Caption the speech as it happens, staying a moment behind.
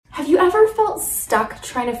Have you ever felt stuck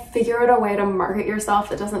trying to figure out a way to market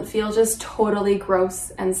yourself that doesn't feel just totally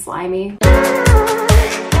gross and slimy?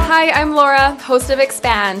 Hi, I'm Laura, host of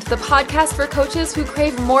Expand, the podcast for coaches who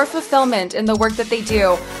crave more fulfillment in the work that they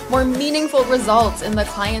do, more meaningful results in the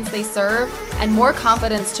clients they serve, and more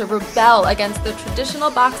confidence to rebel against the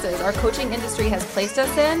traditional boxes our coaching industry has placed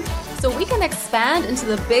us in so we can expand into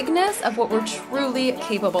the bigness of what we're truly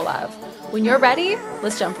capable of. When you're ready,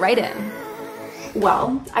 let's jump right in.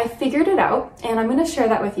 Well, I figured it out, and I'm going to share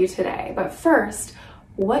that with you today. But first,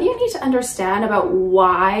 what you need to understand about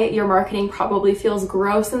why your marketing probably feels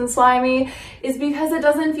gross and slimy is because it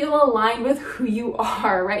doesn't feel aligned with who you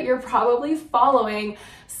are, right? You're probably following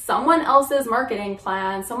someone else's marketing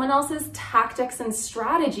plan, someone else's tactics and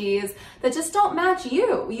strategies that just don't match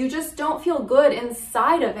you. You just don't feel good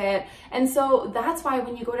inside of it. And so that's why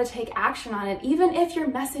when you go to take action on it, even if your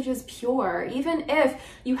message is pure, even if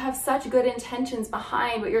you have such good intentions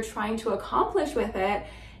behind what you're trying to accomplish with it,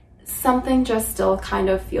 something just still kind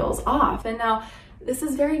of feels off. And now this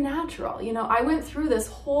is very natural. You know, I went through this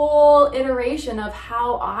whole iteration of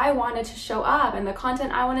how I wanted to show up and the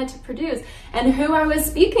content I wanted to produce and who I was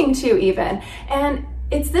speaking to even. And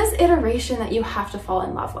it's this iteration that you have to fall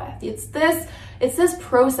in love with. It's this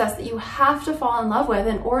process that you have to fall in love with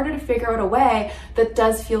in order to figure out a way that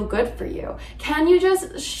does feel good for you. Can you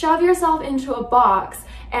just shove yourself into a box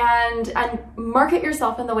and market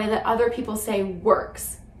yourself in the way that other people say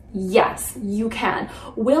works? Yes, you can.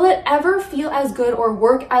 Will it ever feel as good or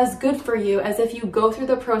work as good for you as if you go through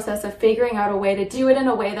the process of figuring out a way to do it in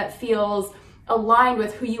a way that feels aligned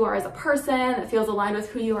with who you are as a person, that feels aligned with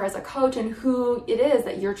who you are as a coach and who it is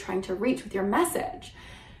that you're trying to reach with your message?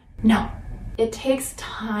 No. It takes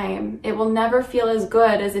time. It will never feel as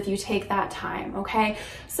good as if you take that time, okay?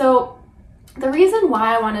 So the reason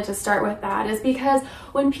why I wanted to start with that is because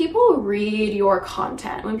when people read your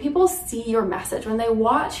content, when people see your message, when they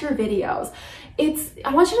watch your videos,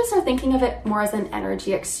 I want you to start thinking of it more as an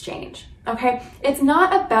energy exchange, okay? It's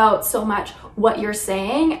not about so much what you're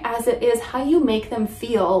saying as it is how you make them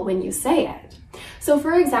feel when you say it. So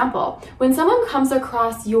for example, when someone comes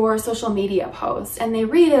across your social media post and they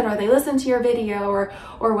read it or they listen to your video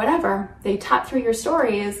or whatever, they tap through your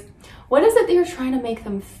stories, what is it that you're trying to make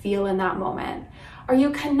them feel in that moment? Are you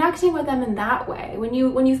connecting with them in that way? When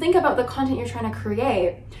you think about the content you're trying to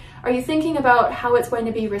create, are you thinking about how it's going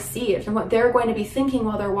to be received and what they're going to be thinking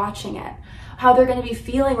while they're watching it? How they're going to be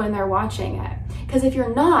feeling when they're watching it? Because if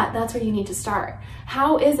you're not, that's where you need to start.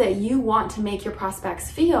 How is it you want to make your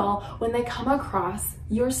prospects feel when they come across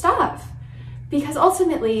your stuff? Because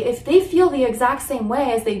ultimately, if they feel the exact same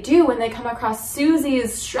way as they do when they come across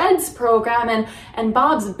Susie's Shreds program and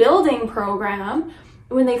Bob's building program,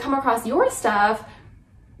 when they come across your stuff,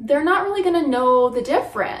 they're not really going to know the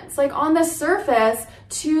difference. Like on the surface,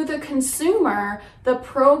 to the consumer, the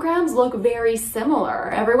programs look very similar.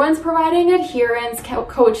 Everyone's providing adherence,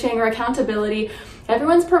 coaching, or accountability.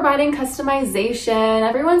 Everyone's providing customization.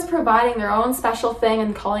 Everyone's providing their own special thing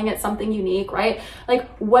and calling it something unique, right? Like,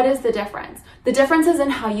 what is the difference? The difference is in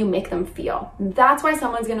how you make them feel. That's why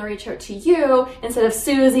someone's going to reach out to you instead of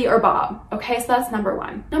Susie or Bob. Okay, so that's number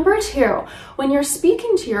one. Number two, when you're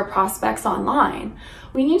speaking to your prospects online,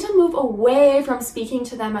 we need to move away from speaking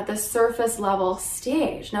to them at the surface level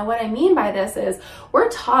stage. Now, what I mean by this is we're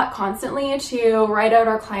taught constantly to write out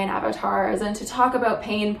our client avatars and to talk about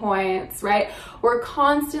pain points, right? We're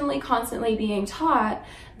constantly being taught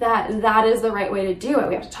that that is the right way to do it.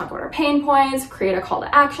 We have to talk about our pain points, create a call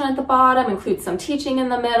to action at the bottom, include some teaching in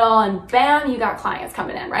the middle, and bam, you got clients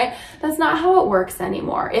coming in, right? That's not how it works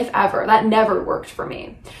anymore, if ever. That never worked for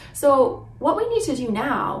me. So what we need to do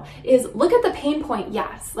now is look at the pain point,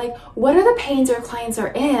 yes. Like, what are the pains our clients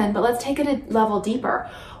are in? But let's take it a level deeper.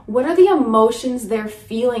 What are the emotions they're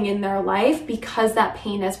feeling in their life because that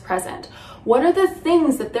pain is present? What are the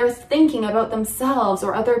things that they're thinking about themselves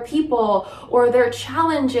or other people or their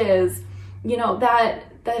challenges, you know, that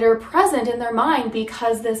are present in their mind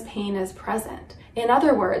because this pain is present? In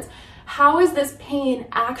other words, how is this pain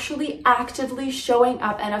actually actively showing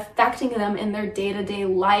up and affecting them in their day-to-day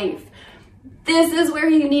life? This is where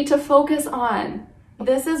you need to focus on.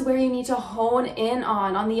 This is where you need to hone in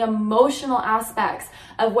on the emotional aspects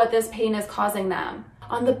of what this pain is causing them,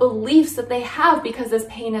 on the beliefs that they have because this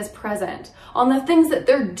pain is present, on the things that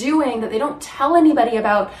they're doing that they don't tell anybody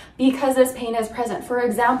about because this pain is present. For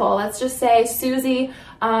example, let's just say Susie,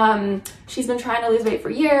 she's been trying to lose weight for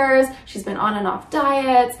years, she's been on and off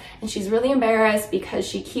diets, and she's really embarrassed because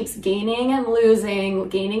she keeps gaining and losing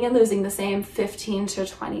the same 15 to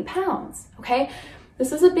 20 pounds, okay?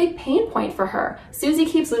 This is a big pain point for her. Susie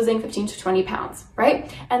keeps losing 15 to 20 pounds,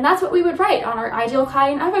 right? And that's what we would write on our ideal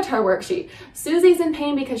client avatar worksheet. Susie's in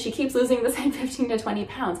pain because she keeps losing the same 15 to 20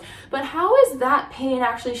 pounds. But how is that pain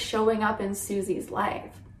actually showing up in Susie's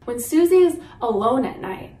life? When Susie's alone at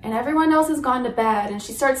night and everyone else has gone to bed and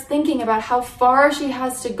she starts thinking about how far she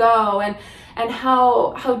has to go and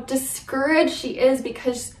how discouraged she is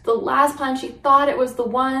because the last plan she thought it was the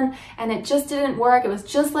one and it just didn't work. It was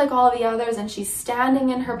just like all the others, and she's standing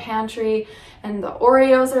in her pantry and the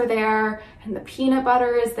Oreos are there and the peanut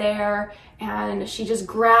butter is there, and she just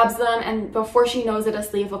grabs them, and before she knows it, a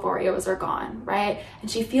sleeve of Oreos are gone, right? And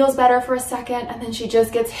she feels better for a second, and then she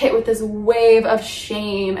just gets hit with this wave of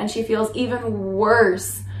shame and she feels even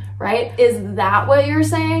worse, right? Is that what you're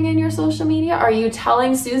saying in your social media? Are you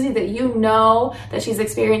telling Susie that you know that she's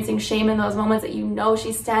experiencing shame in those moments, that you know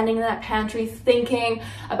she's standing in that pantry thinking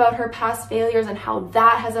about her past failures and how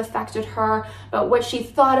that has affected her, about what she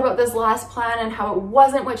thought about this last plan and how it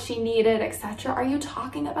wasn't what she needed, etc.? Are you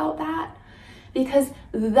talking about that? Because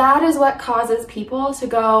that is what causes people to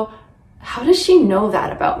go, how does she know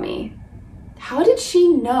that about me? How did she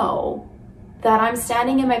know that I'm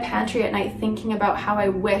standing in my pantry at night thinking about how I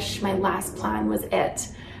wish my last plan was it,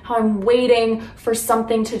 how I'm waiting for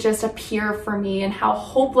something to just appear for me, and how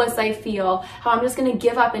hopeless I feel, how I'm just gonna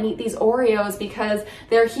give up and eat these Oreos because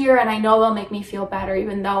they're here and I know they'll make me feel better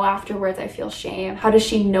even though afterwards I feel shame? How does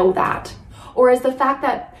she know that? Or is the fact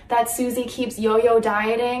that Susie keeps yo-yo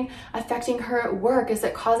dieting affecting her at work? Is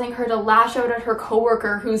it causing her to lash out at her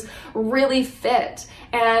coworker who's really fit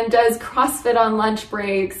and does CrossFit on lunch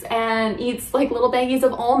breaks and eats like little baggies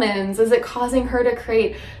of almonds? Is it causing her to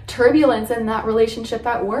create turbulence in that relationship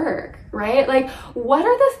at work, right? Like, what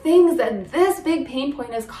are the things that this big pain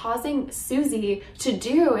point is causing Susie to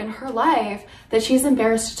do in her life that she's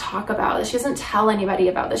embarrassed to talk about, that she doesn't tell anybody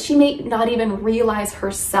about, that she may not even realize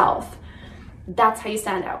herself? That's how you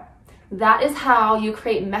stand out. That is how you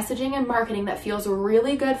create messaging and marketing that feels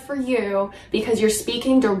really good for you, because you're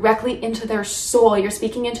speaking directly into their soul, you're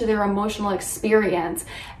speaking into their emotional experience,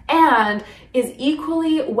 and is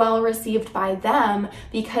equally well received by them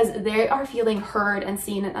because they are feeling heard and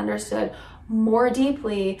seen and understood more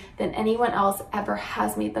deeply than anyone else ever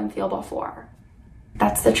has made them feel before.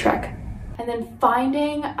 That's the trick. And then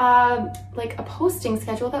finding like a posting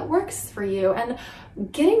schedule that works for you, and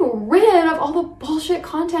getting rid of all the bullshit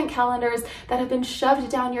content calendars that have been shoved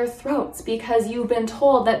down your throats because you've been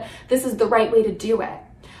told that this is the right way to do it.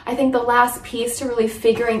 I think the last piece to really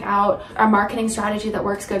figuring out a marketing strategy that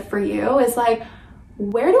works good for you is like,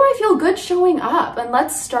 where do I feel good showing up? And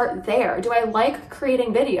let's start there. Do I like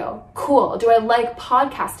creating video? Cool. Do I like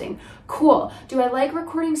podcasting? Cool. Do I like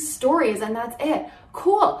recording stories and that's it?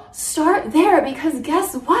 Cool. Start there, because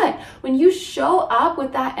guess what? When you show up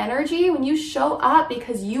with that energy, when you show up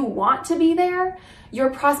because you want to be there, your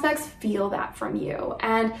prospects feel that from you.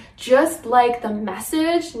 And just like the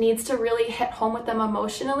message needs to really hit home with them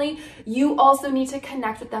emotionally, you also need to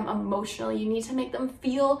connect with them emotionally. You need to make them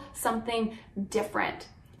feel something different.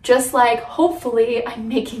 Just like hopefully I'm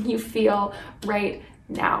making you feel right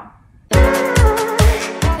now.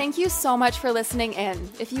 Thank you so much for listening in.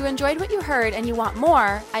 If you enjoyed what you heard and you want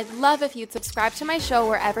more, I'd love if you'd subscribe to my show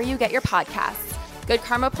wherever you get your podcasts. Good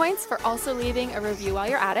karma points for also leaving a review while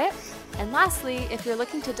you're at it. And lastly, if you're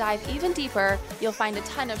looking to dive even deeper, you'll find a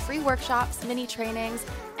ton of free workshops, mini trainings,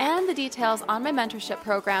 and the details on my mentorship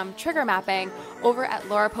program, Trigger Mapping, over at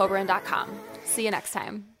laurapobrin.com. See you next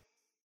time.